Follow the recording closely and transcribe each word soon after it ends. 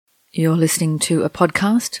You're listening to a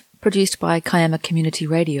podcast produced by Kiama Community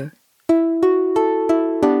Radio.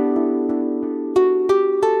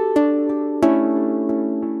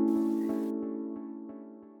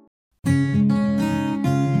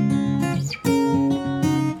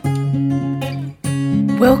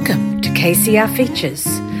 Welcome to KCR Features,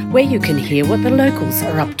 where you can hear what the locals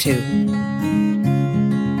are up to.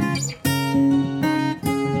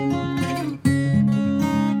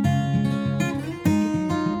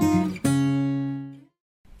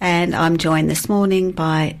 And I'm joined this morning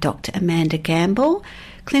by Dr. Amanda Gamble,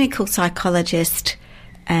 clinical psychologist,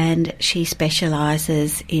 and she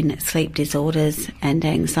specialises in sleep disorders and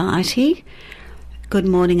anxiety. Good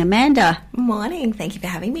morning, Amanda. Morning. Thank you for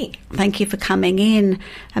having me. Thank you for coming in.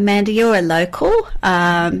 Amanda, you're a local.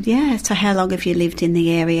 So how long have you lived in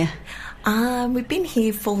the area? We've been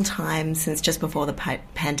here full-time since just before the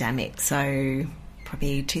pandemic, so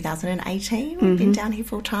probably 2018 we've been down here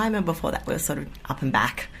full-time, and before that we were sort of up and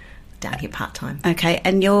back, down here part-time. Okay,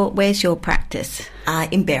 and where's your practice?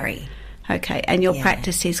 In Berry. Okay, and your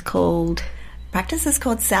practice is called? Practice is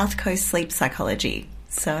called South Coast Sleep Psychology.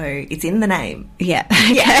 So it's in the name. Yeah.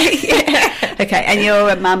 Okay. Yeah. Okay. And you're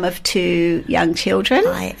a mum of 2 young children?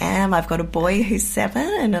 I am. I've got a boy who's 7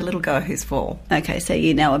 and a little girl who's 4. Okay. So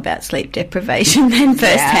you know about sleep deprivation then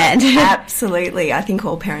firsthand. Yeah, absolutely. I think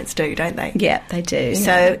all parents do, don't they? Yeah, they do. Yeah.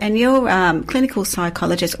 So, and you're clinical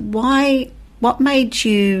psychologist. What made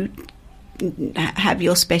you have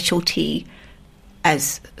your specialty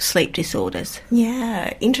as sleep disorders?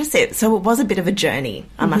 Yeah, interesting. So it was a bit of a journey,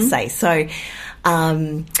 I must say. So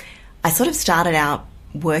I sort of started out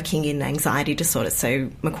working in anxiety disorders. So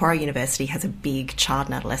Macquarie University has a big child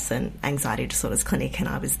and adolescent anxiety disorders clinic, and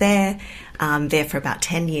I was there for about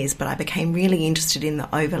 10 years, but I became really interested in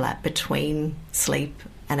the overlap between sleep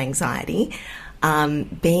and anxiety.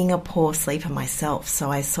 Being a poor sleeper myself, so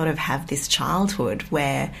I sort of have this childhood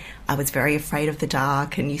where I was very afraid of the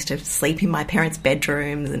dark and used to sleep in my parents'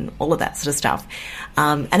 bedrooms and all of that sort of stuff.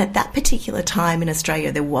 And at that particular time in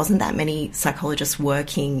Australia, there wasn't that many psychologists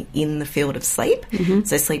working in the field of sleep.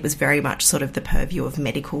 So sleep was very much sort of the purview of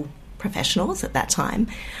medical professionals at that time.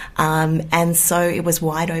 And so it was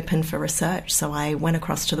wide open for research. So I went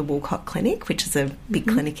across to the Woolcock Clinic, which is a big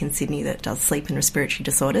clinic in Sydney that does sleep and respiratory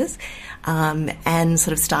disorders, and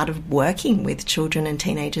sort of started working with children and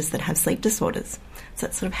teenagers that have sleep disorders. So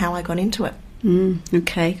that's sort of how I got into it.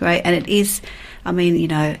 Okay, great. And it is, I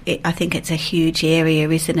mean, I think it's a huge area,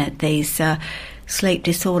 isn't it, these sleep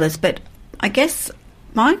disorders. But I guess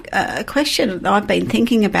a question, I've been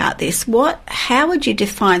thinking about this, how would you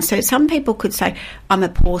define, so some people could say, I'm a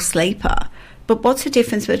poor sleeper, but what's the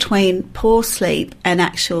difference between poor sleep and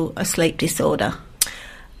a sleep disorder?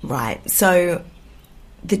 Right. So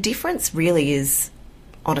the difference really is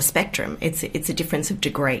on a spectrum. It's a difference of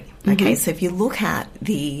degree. Okay, so if you look at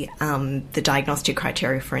the diagnostic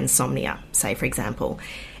criteria for insomnia, say for example,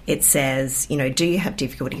 it says, do you have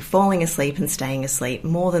difficulty falling asleep and staying asleep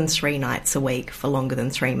more than 3 nights a week for longer than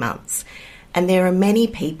 3 months? And there are many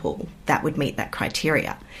people that would meet that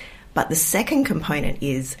criteria. But the second component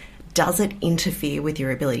is, does it interfere with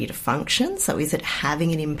your ability to function? So is it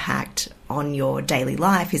having an impact on your daily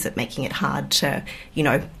life? Is it making it hard to,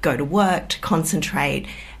 go to work, to concentrate?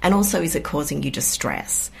 And also, is it causing you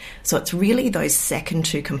distress? So it's really those second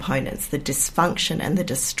 2 components, the dysfunction and the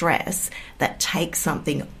distress, that take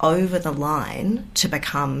something over the line to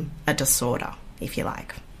become a disorder, if you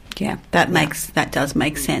like. Yeah, that does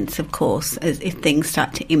make sense, of course. As if things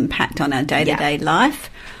start to impact on our day-to-day life,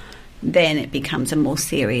 then it becomes a more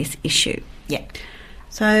serious issue. Yeah.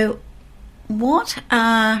 So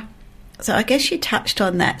I guess you touched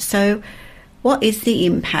on that. So what is the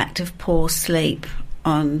impact of poor sleep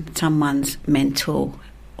on someone's mental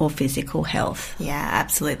or physical health? Yeah,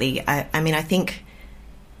 absolutely. I mean, I think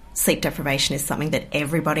sleep deprivation is something that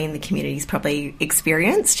everybody in the community has probably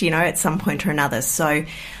experienced, at some point or another. So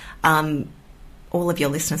all of your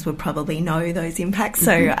listeners would probably know those impacts.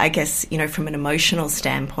 So I guess, from an emotional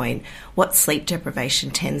standpoint, what sleep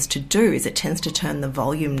deprivation tends to do is it tends to turn the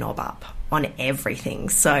volume knob up on everything.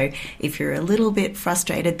 So if you're a little bit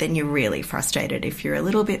frustrated, then you're really frustrated. If you're a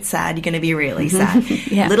little bit sad, you're going to be really sad.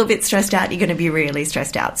 A little bit stressed out, you're going to be really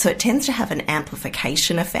stressed out. So it tends to have an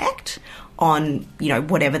amplification effect on,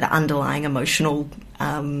 whatever the underlying emotional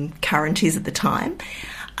current is at the time.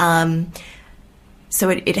 So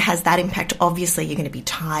it has that impact. Obviously, you're going to be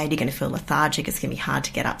tired, you're going to feel lethargic, it's going to be hard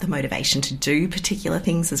to get up the motivation to do particular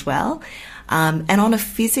things as well. And on a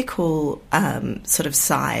physical sort of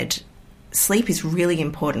side, sleep is really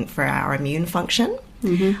important for our immune function.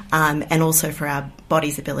 and also for our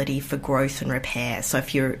body's ability for growth and repair. So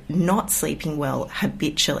if you're not sleeping well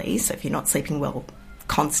habitually, so if you're not sleeping well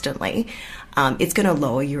constantly, it's going to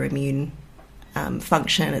lower your immune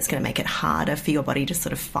function. It's going to make it harder for your body to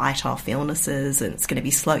sort of fight off illnesses, and it's going to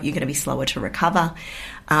be slow. You're going to be slower to recover.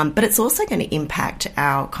 But it's also going to impact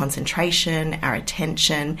our concentration, our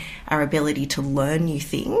attention, our ability to learn new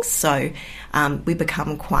things. So we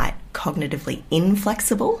become quite cognitively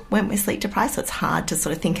inflexible when we're sleep deprived. So it's hard to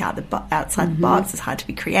sort of think outside the box. It's hard to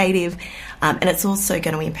be creative. And it's also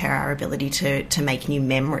going to impair our ability to make new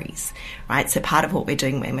memories, right? So part of what we're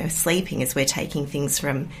doing when we're sleeping is we're taking things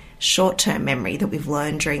from short-term memory that we've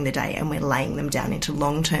learned during the day and we're laying them down into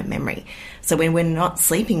long-term memory. So when we're not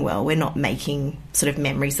sleeping well, we're not making sort of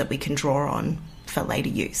memories that we can draw on for later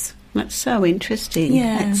use. That's so interesting.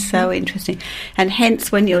 Yeah. That's so interesting. And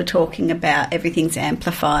hence when you're talking about everything's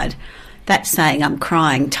amplified, that's saying I'm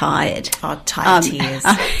crying tired. Oh, tired tears.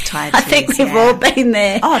 Tired tears, I think we've all been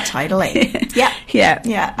there. Oh, totally. Yeah.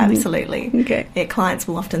 Yeah, absolutely. Okay. Yeah, clients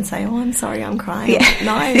will often say, oh, I'm sorry, I'm crying. Yeah.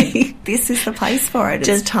 No, this is the place for it.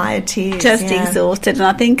 It's tired tears. Just exhausted. And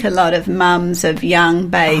I think a lot of mums of young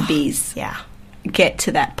babies get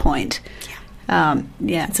to that point. Yeah.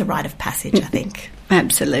 It's a rite of passage, I think.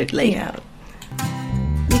 Absolutely. Yeah.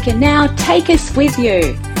 You can now take us with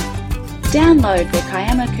you. Download the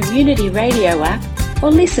Kiama Community Radio app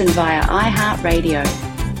or listen via iHeartRadio.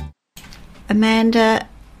 Amanda,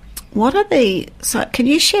 can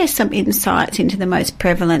you share some insights into the most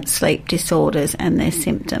prevalent sleep disorders and their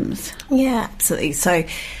symptoms? Yeah, absolutely. So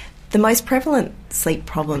the most prevalent sleep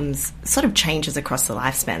problems sort of changes across the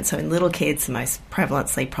lifespan. So in little kids, the most prevalent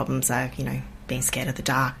sleep problems are, being scared of the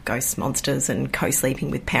dark, ghosts, monsters, and co-sleeping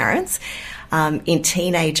with parents. In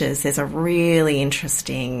teenagers, there's a really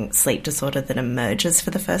interesting sleep disorder that emerges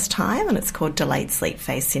for the first time, and it's called delayed sleep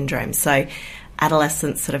phase syndrome. So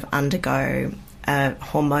adolescents sort of undergo a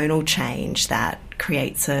hormonal change that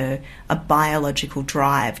creates a biological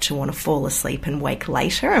drive to want to fall asleep and wake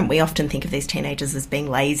later. And we often think of these teenagers as being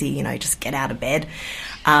lazy, just get out of bed,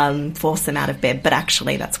 force them out of bed. But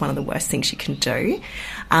actually, that's one of the worst things you can do.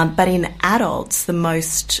 But in adults, the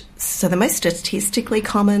most statistically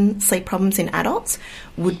common sleep problems in adults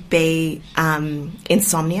would be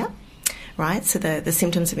insomnia. Right, so the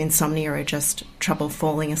symptoms of insomnia are just trouble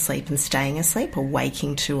falling asleep and staying asleep, or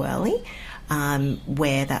waking too early,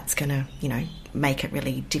 where that's going to, make it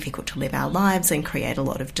really difficult to live our lives and create a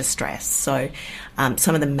lot of distress. So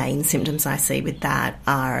some of the main symptoms I see with that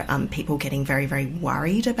are people getting very, very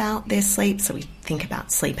worried about their sleep. So we think about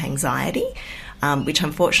sleep anxiety, which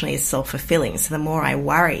unfortunately is self-fulfilling. So the more I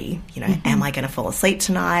worry, am I going to fall asleep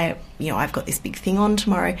tonight? I've got this big thing on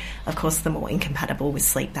tomorrow. Of course, the more incompatible with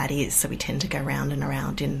sleep that is. So we tend to go round and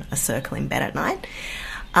around in a circle in bed at night.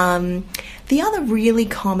 The other really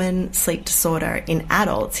common sleep disorder in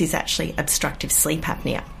adults is actually obstructive sleep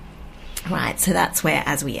apnea. Right, so that's where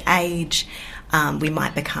as we age, we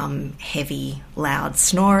might become heavy, loud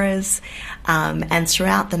snorers, and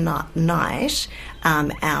throughout the night,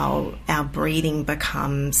 our breathing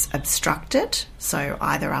becomes obstructed, so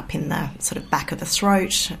either up in the sort of back of the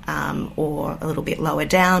throat or a little bit lower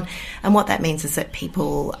down. And what that means is that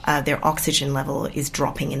people, their oxygen level is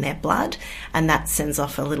dropping in their blood, and that sends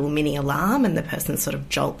off a little mini alarm, and the person sort of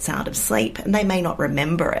jolts out of sleep, and they may not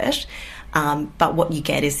remember it, but what you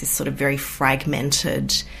get is this sort of very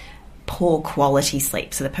fragmented, poor quality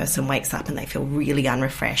sleep. So the person wakes up and they feel really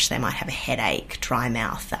unrefreshed. They might have a headache, dry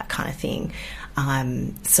mouth, that kind of thing.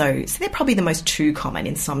 So they're probably the most two common: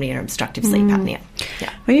 insomnia and obstructive sleep apnea.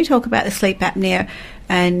 Yeah. When you talk about the sleep apnea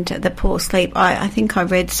and the poor sleep, I think I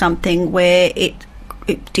read something where it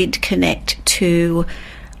did connect to,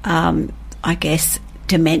 I guess,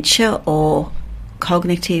 dementia or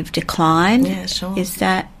cognitive decline. Yeah, sure. Is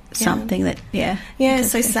that something that, Yeah,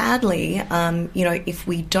 so sadly, if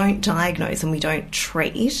we don't diagnose and we don't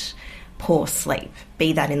treat poor sleep,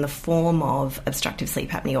 be that in the form of obstructive sleep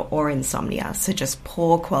apnea or insomnia, so just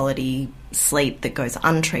poor quality sleep that goes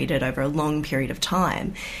untreated over a long period of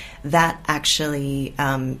time, that actually,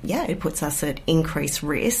 it puts us at increased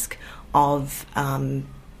risk of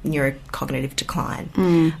neurocognitive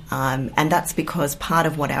decline. And that's because part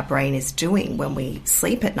of what our brain is doing when we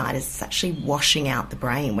sleep at night is it's actually washing out the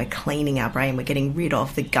brain. We're cleaning our brain. We're getting rid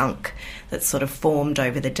of the gunk that's sort of formed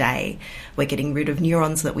over the day. We're getting rid of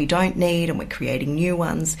neurons that we don't need, and we're creating new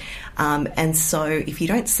ones. And so if you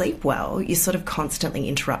don't sleep well, you're sort of constantly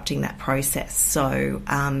interrupting that process. So,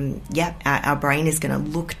 our brain is going to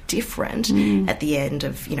look different at the end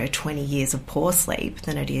of, 20 years of poor sleep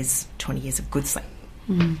than it is 20 years of good sleep.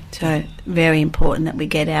 So very important that we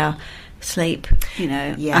get our sleep,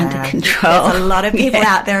 under control. There's a lot of people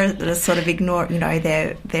out there that are sort of ignore,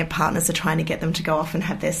 their partners are trying to get them to go off and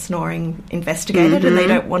have their snoring investigated, and they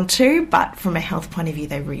don't want to, but from a health point of view,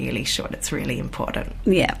 they really should. It's really important.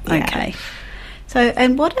 Yeah. Okay. So,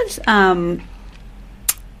 and what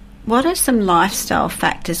are some lifestyle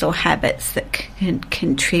factors or habits that can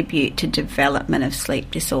contribute to development of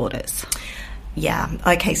sleep disorders? Yeah.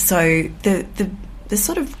 Okay. So the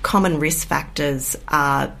sort of common risk factors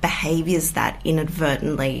are behaviours that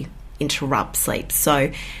inadvertently interrupt sleep.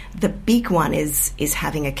 So the big one is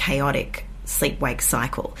having a chaotic sleep-wake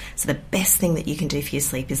cycle. So the best thing that you can do for your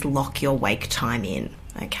sleep is lock your wake time in.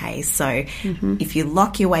 Okay, so if you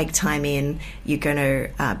lock your wake time in, you're going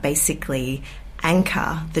to basically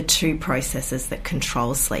anchor the two processes that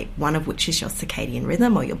control sleep, one of which is your circadian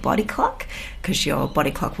rhythm or your body clock, because your body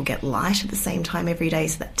clock will get light at the same time every day,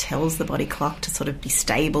 so that tells the body clock to sort of be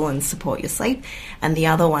stable and support your sleep. And the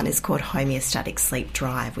other one is called homeostatic sleep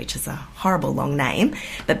drive, which is a horrible long name,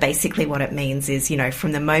 but basically what it means is,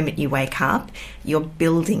 from the moment you wake up, you're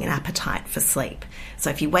building an appetite for sleep. So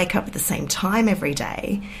if you wake up at the same time every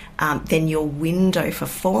day, then your window for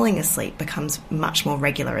falling asleep becomes much more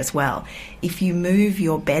regular as well. If you move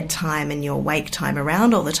your bedtime and your wake time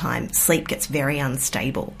around all the time, sleep gets very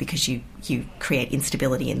unstable because you create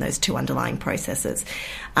instability in those two underlying processes.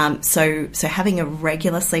 So having a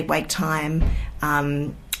regular sleep-wake time,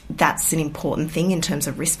 that's an important thing in terms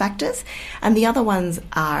of risk factors. And the other ones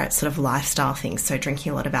are sort of lifestyle things, so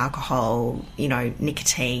drinking a lot of alcohol,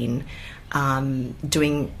 nicotine,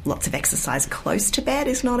 doing lots of exercise close to bed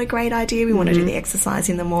is not a great idea. We want to do the exercise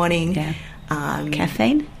in the morning. Yeah.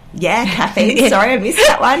 Caffeine? Yeah, caffeine. Sorry, I missed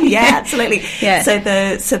that one. Yeah, absolutely. Yeah.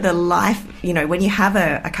 So the life, when you have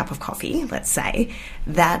a cup of coffee, let's say,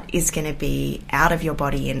 that is going to be out of your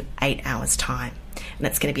body in 8 hours' time. And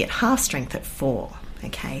it's going to be at half strength at 4.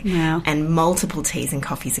 Okay. Wow. And multiple teas and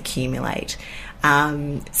coffees accumulate.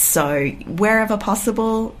 So wherever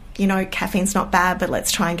possible, caffeine's not bad, but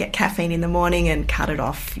let's try and get caffeine in the morning and cut it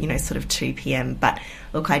off, sort of 2 p.m. But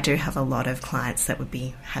look, I do have a lot of clients that would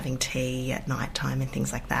be having tea at night time and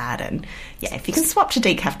things like that. And yeah, if you can swap to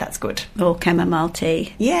decaf, that's good. Or chamomile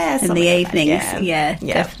tea. Yeah, in the evenings. Yeah,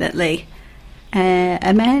 definitely.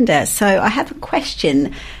 Amanda, so I have a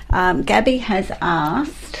question. Gabby has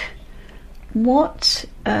asked, she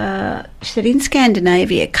said in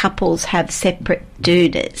Scandinavia couples have separate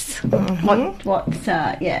duties. What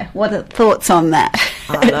are thoughts on that?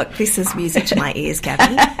 Look, this is music to my ears,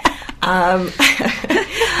 Gabby.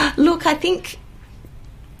 Look, I think,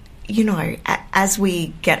 as we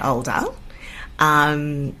get older,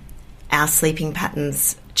 our sleeping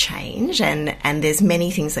patterns change, and there's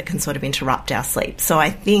many things that can sort of interrupt our sleep. So I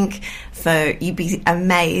think you'd be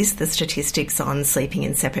amazed the statistics on sleeping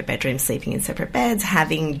in separate bedrooms, sleeping in separate beds,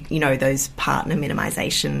 having those partner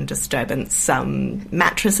minimisation disturbance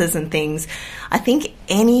mattresses and things. I think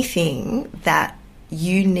anything that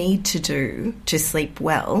you need to do to sleep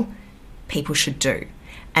well, people should do,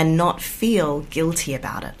 and not feel guilty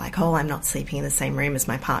about it, like, I'm not sleeping in the same room as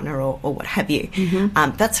my partner or what have you.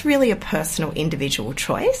 That's really a personal, individual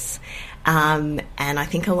choice. And I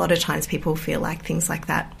think a lot of times people feel like things like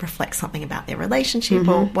that reflect something about their relationship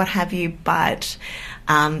or what have you, but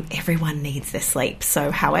everyone needs their sleep.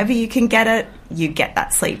 So however you can get it, you get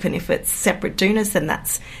that sleep. And if it's separate doonas, then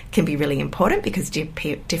can be really important, because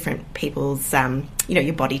different people's,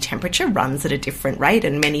 your body temperature runs at a different rate,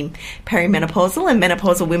 and many perimenopausal and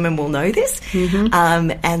menopausal women will know this.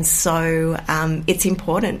 And so it's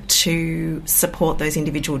important to support those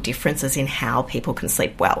individual differences in how people can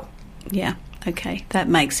sleep well. Yeah, okay, that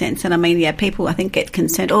makes sense. And I mean, people I think get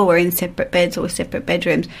concerned, we're in separate beds or separate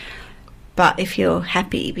bedrooms. But if you're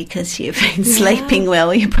happy because you've been sleeping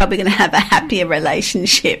well, you're probably going to have a happier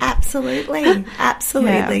relationship. Absolutely. Yeah.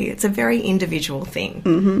 It's a very individual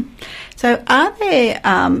thing. So are there,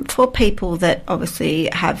 for people that obviously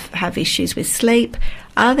have issues with sleep,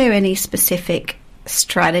 are there any specific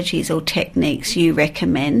strategies or techniques you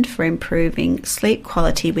recommend for improving sleep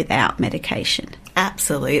quality without medication?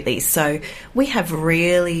 Absolutely. So we have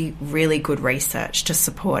really, really good research to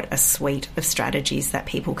support a suite of strategies that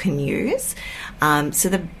people can use. So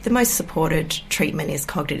the most supported treatment is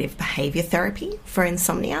cognitive behaviour therapy for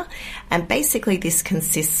insomnia. And basically this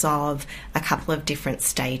consists of a couple of different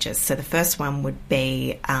stages. So the first one would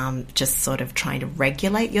be just sort of trying to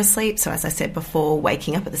regulate your sleep. So as I said before,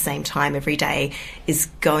 waking up at the same time every day is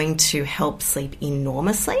going to help sleep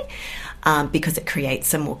enormously. Because it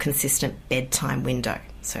creates a more consistent bedtime window.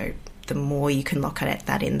 So the more you can lock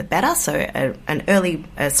that in, the better. So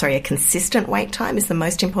a consistent wake time is the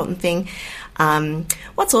most important thing.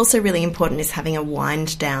 What's also really important is having a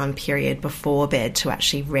wind down period before bed to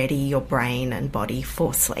actually ready your brain and body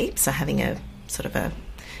for sleep. So having a sort of a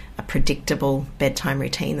predictable bedtime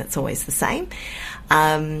routine that's always the same.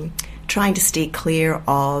 Trying to steer clear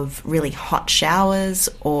of really hot showers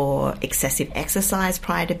or excessive exercise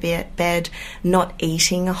prior to bed, not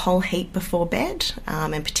eating a whole heap before bed,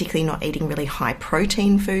 and particularly not eating really high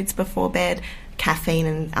protein foods before bed. Caffeine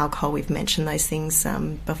and alcohol, we've mentioned those things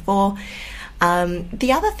before.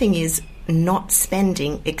 The other thing is not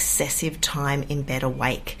spending excessive time in bed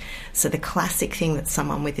awake. So the classic thing that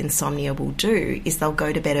someone with insomnia will do is they'll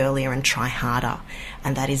go to bed earlier and try harder,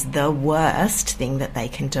 and that is the worst thing that they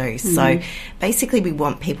can do. So basically we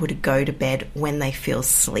want people to go to bed when they feel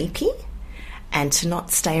sleepy and to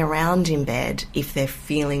not stay around in bed if they're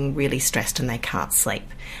feeling really stressed and they can't sleep.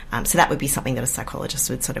 So that would be something that a psychologist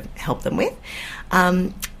would sort of help them with.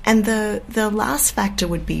 And the last factor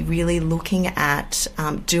would be really looking at,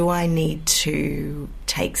 do I need to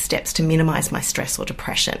take steps to minimise my stress or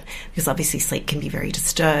depression? Because obviously sleep can be very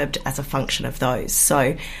disturbed as a function of those.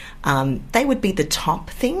 So they would be the top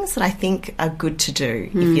things that I think are good to do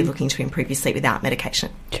if you're looking to improve your sleep without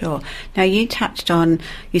medication. Sure. Now, you touched on,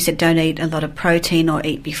 you said don't eat a lot of protein or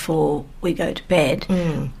eat before we go to bed.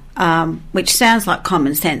 Which sounds like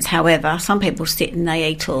common sense. However, some people sit and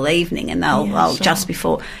they eat all evening and they'll just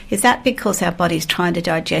before. Is that because our body's trying to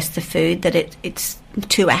digest the food, that it's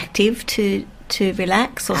too active to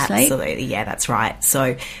relax or sleep? Absolutely, yeah, that's right.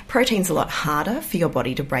 So protein's a lot harder for your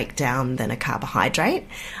body to break down than a carbohydrate,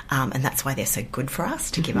 and that's why they're so good for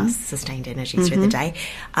us, to give us sustained energy through the day.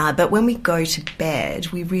 But when we go to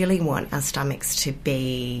bed, we really want our stomachs to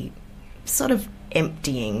be sort of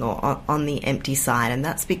emptying or on the empty side, and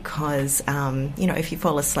that's because if you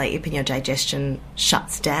fall asleep and your digestion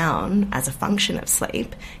shuts down as a function of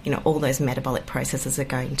sleep, all those metabolic processes are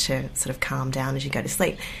going to sort of calm down as you go to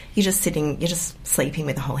sleep. You're just sleeping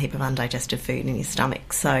with a whole heap of undigested food in your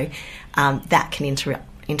stomach, so that can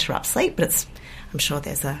interrupt sleep. But I'm sure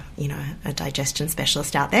there's a digestion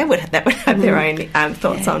specialist out there that would have their own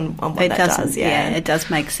thoughts on what that does. Yeah, it does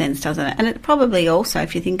make sense, doesn't it? And it probably also,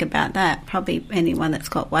 if you think about that, probably anyone that's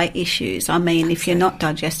got weight issues, I mean, if you're not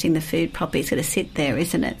digesting the food properly, it's going to sit there,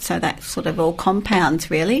 isn't it? So that sort of all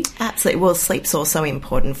compounds, really. Absolutely. Well, sleep's also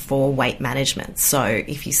important for weight management. So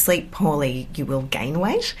if you sleep poorly, you will gain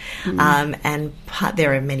weight. And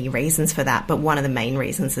there are many reasons for that, but one of the main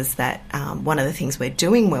reasons is that one of the things we're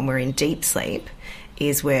doing when we're in deep sleep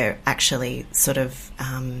is we're actually sort of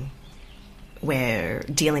we're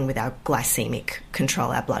dealing with our glycemic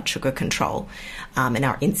control, our blood sugar control, and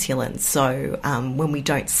our insulin. So when we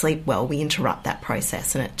don't sleep well, we interrupt that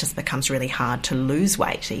process, and it just becomes really hard to lose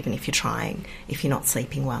weight, even if you're not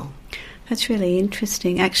sleeping well. That's really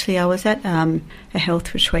interesting. Actually, I was at a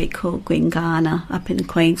health retreat called Gwingana up in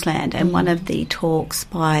Queensland, and one of the talks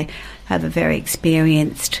I have a very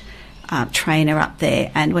experienced trainer up there,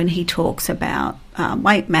 and when he talks about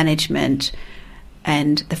weight management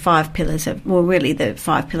and the 5 pillars of, the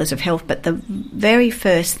 5 pillars of health, but the very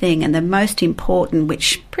first thing and the most important,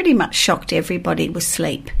 which pretty much shocked everybody, was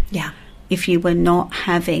sleep. Yeah. If you were not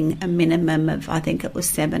having a minimum of, I think it was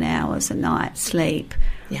 7 hours a night sleep,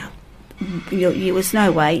 there was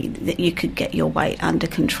no way that you could get your weight under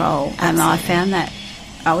control. Absolutely. And I found that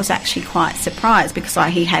I was actually quite surprised, because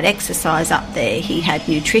he had exercise up there, he had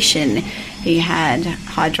nutrition, he had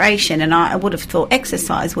hydration, and I would have thought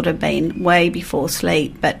exercise would have been way before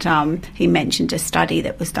sleep. But he mentioned a study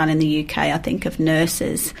that was done in the UK, I think, of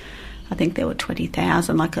nurses. I think there were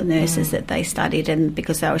 20,000 nurses that they studied, and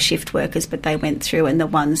because they were shift workers, but they went through, and the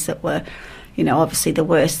ones that were, obviously the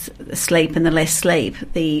worse sleep and the less sleep,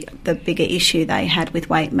 the bigger issue they had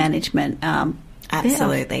with weight management.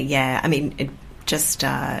 Absolutely, yeah. I mean, just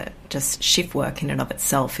shift work in and of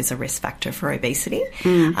itself is a risk factor for obesity,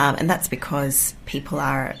 and that's because people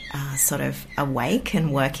are sort of awake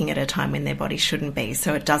and working at a time when their body shouldn't be,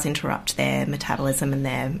 so it does interrupt their metabolism and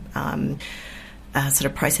their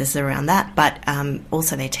sort of processes around that, but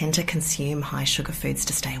also they tend to consume high sugar foods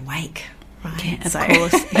to stay awake. Right, yeah, of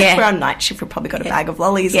course. If we're on night shift, we've probably got a bag of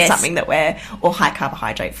lollies or something or high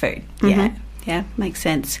carbohydrate food. Yeah, makes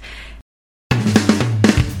sense.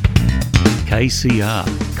 KCR,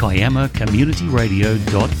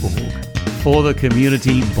 KiamaCommunityRadio.org. For the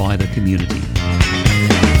community, by the community.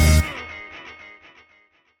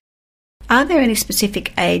 Are there any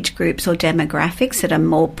specific age groups or demographics that are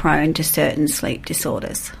more prone to certain sleep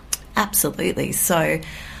disorders? Absolutely. So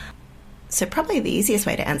So probably the easiest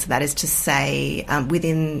way to answer that is to say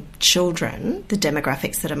within children, the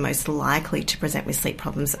demographics that are most likely to present with sleep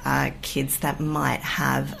problems are kids that might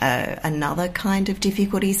have another kind of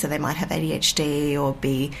difficulty. So they might have ADHD or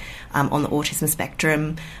be on the autism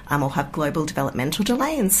spectrum or have global developmental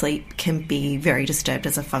delay, and sleep can be very disturbed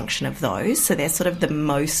as a function of those. So they're sort of the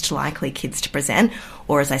most likely kids to present,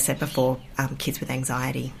 or as I said before, kids with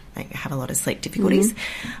anxiety have a lot of sleep difficulties.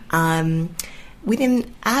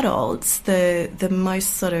 Within adults, the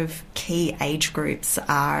most sort of key age groups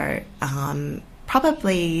are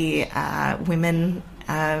probably women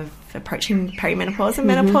approaching perimenopause and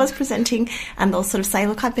menopause presenting, and they'll sort of say,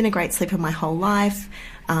 look, I've been a great sleeper my whole life,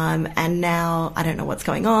 and now I don't know what's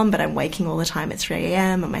going on, but I'm waking all the time at 3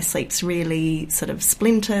 a.m. and my sleep's really sort of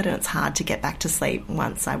splintered and it's hard to get back to sleep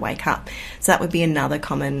once I wake up. So that would be another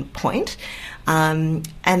common point. And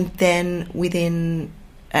then within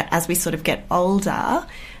as we sort of get older,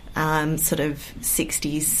 sort of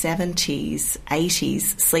 60s, 70s,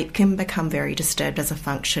 80s, sleep can become very disturbed as a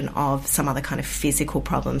function of some other kind of physical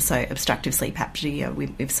problems. So obstructive sleep apnea,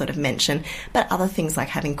 we've sort of mentioned, but other things like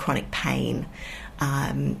having chronic pain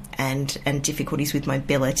and difficulties with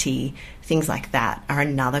mobility, things like that are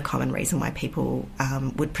another common reason why people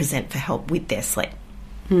would present for help with their sleep.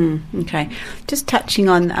 Okay. Just touching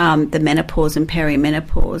on the menopause and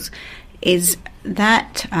perimenopause, is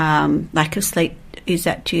that lack of sleep, is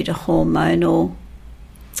that due to hormonal,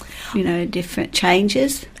 different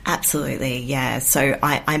changes? Absolutely, yeah. So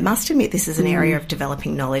I must admit this is an area of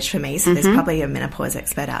developing knowledge for me, so there's probably a menopause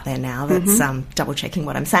expert out there now that's double-checking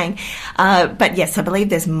what I'm saying. But yes, I believe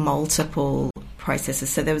there's multiple processes.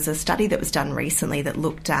 So there was a study that was done recently that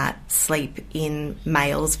looked at sleep in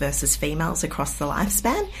males versus females across the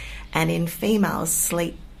lifespan, and in females,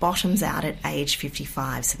 sleep bottoms out at age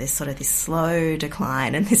 55. So there's sort of this slow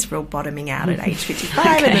decline and this real bottoming out at age 55.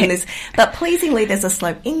 Okay. And then but pleasingly, there's a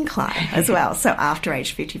slow incline as well. So after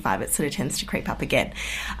age 55, it sort of tends to creep up again.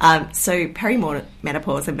 So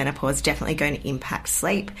perimenopause and menopause definitely going to impact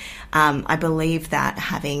sleep. I believe that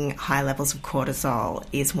having high levels of cortisol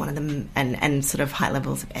is one of them, and sort of high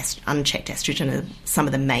levels of unchecked estrogen are some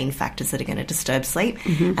of the main factors that are going to disturb sleep.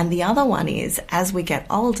 And the other one is, as we get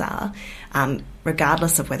older,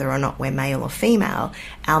 regardless of whether or not we're male or female,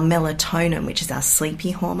 our melatonin, which is our sleepy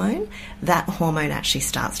hormone, that hormone actually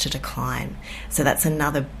starts to decline. So that's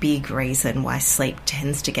another big reason why sleep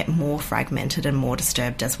tends to get more fragmented and more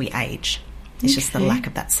disturbed as we age. It's just the lack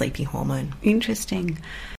of that sleepy hormone. Interesting.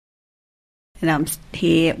 And I'm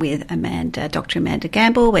here with Dr. Amanda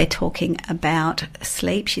Gamble. We're talking about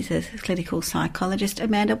sleep. She's a clinical psychologist.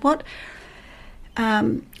 Amanda,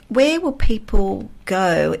 where will people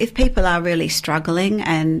go if people are really struggling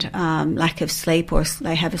and lack of sleep, or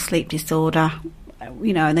they have a sleep disorder,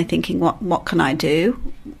 and they're thinking, what can I do?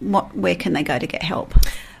 Where can they go to get help?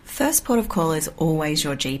 First port of call is always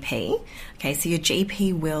your GP. Okay, so your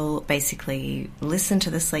GP will basically listen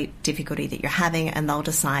to the sleep difficulty that you're having, and they'll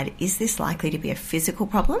decide, is this likely to be a physical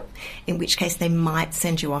problem? In which case they might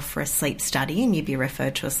send you off for a sleep study and you'd be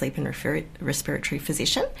referred to a sleep and respiratory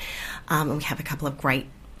physician. And we have a couple of great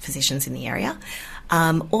physicians in the area.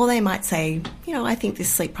 Or they might say, I think this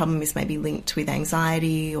sleep problem is maybe linked with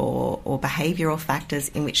anxiety or behavioural factors,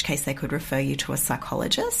 in which case they could refer you to a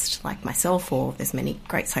psychologist like myself, or there's many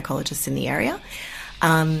great psychologists in the area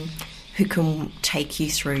who can take you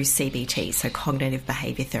through CBT, so cognitive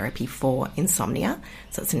behaviour therapy for insomnia.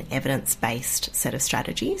 So it's an evidence-based set of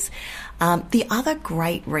strategies. The other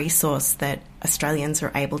great resource that Australians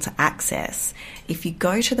are able to access, if you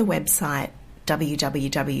go to the website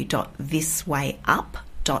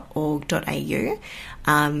www.thiswayup.org.au.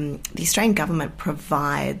 The Australian government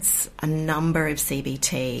provides a number of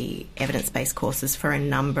CBT evidence-based courses for a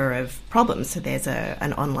number of problems. So there's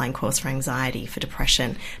an online course for anxiety, for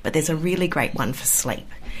depression, but there's a really great one for sleep.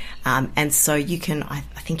 And so you can, I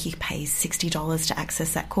think you pay $60 to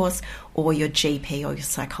access that course, or your GP or your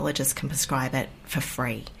psychologist can prescribe it for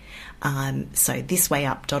free. So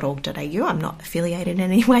thiswayup.org.au. I'm not affiliated in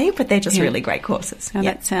any way, but they're just really great courses. Oh,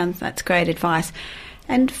 that's great advice.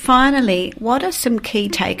 And finally, what are some key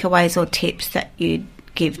takeaways or tips that you'd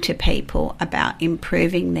give to people about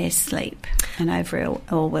improving their sleep and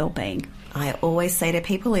overall well-being? I always say to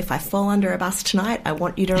people, if I fall under a bus tonight, I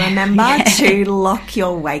want you to remember to lock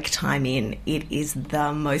your wake time in. It is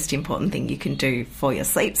the most important thing you can do for your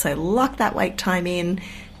sleep. So lock that wake time in,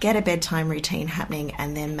 get a bedtime routine happening,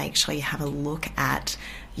 and then make sure you have a look at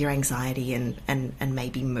your anxiety and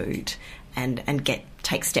maybe mood and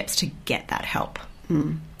take steps to get that help.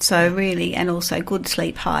 So really, and also good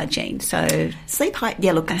sleep hygiene. So sleep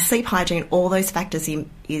hygiene, all those factors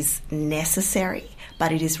is necessary,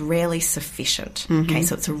 but it is rarely sufficient. Okay,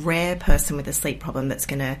 so it's a rare person with a sleep problem that's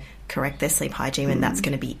going to correct their sleep hygiene and that's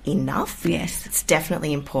going to be enough. Yes. It's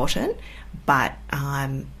definitely important, but,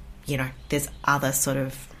 there's other sort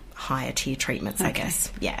of higher tier treatments, I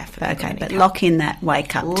guess. Yeah. But lock in that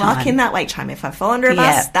wake up time. Lock in that wake time. If I fall under a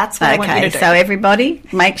bus, that's what I want you to do. So everybody,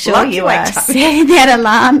 make sure Lock you your are wake time. setting that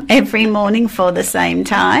alarm every morning for the same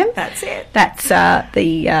time. That's it. That's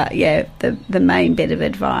the main bit of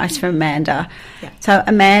advice from Amanda. Yeah. So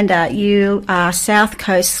Amanda, you are South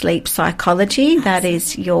Coast Sleep Psychology. That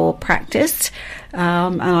is your practice.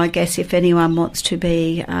 And I guess if anyone wants to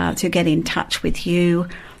get in touch with you,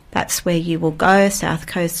 that's where you will go, South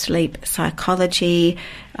Coast Sleep Psychology.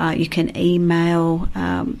 You can email,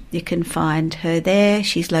 you can find her there.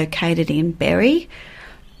 She's located in Berry.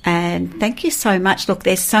 And thank you so much. Look,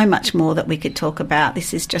 there's so much more that we could talk about.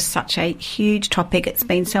 This is just such a huge topic. It's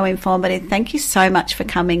been so informative. Thank you so much for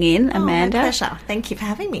coming in, Amanda. My pleasure. Thank you for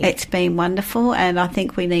having me. It's been wonderful, and I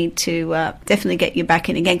think we need to definitely get you back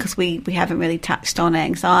in again, because we haven't really touched on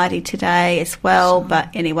anxiety today as well. Sure. But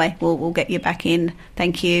anyway, we'll get you back in.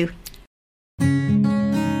 Thank you.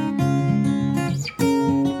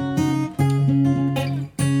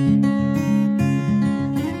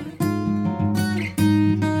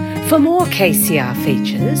 For more KCR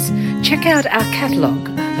features, check out our catalogue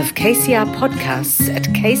of KCR podcasts at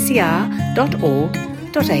kcr.org.au.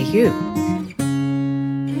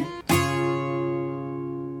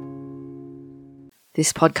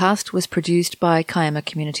 This podcast was produced by Kiama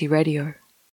Community Radio.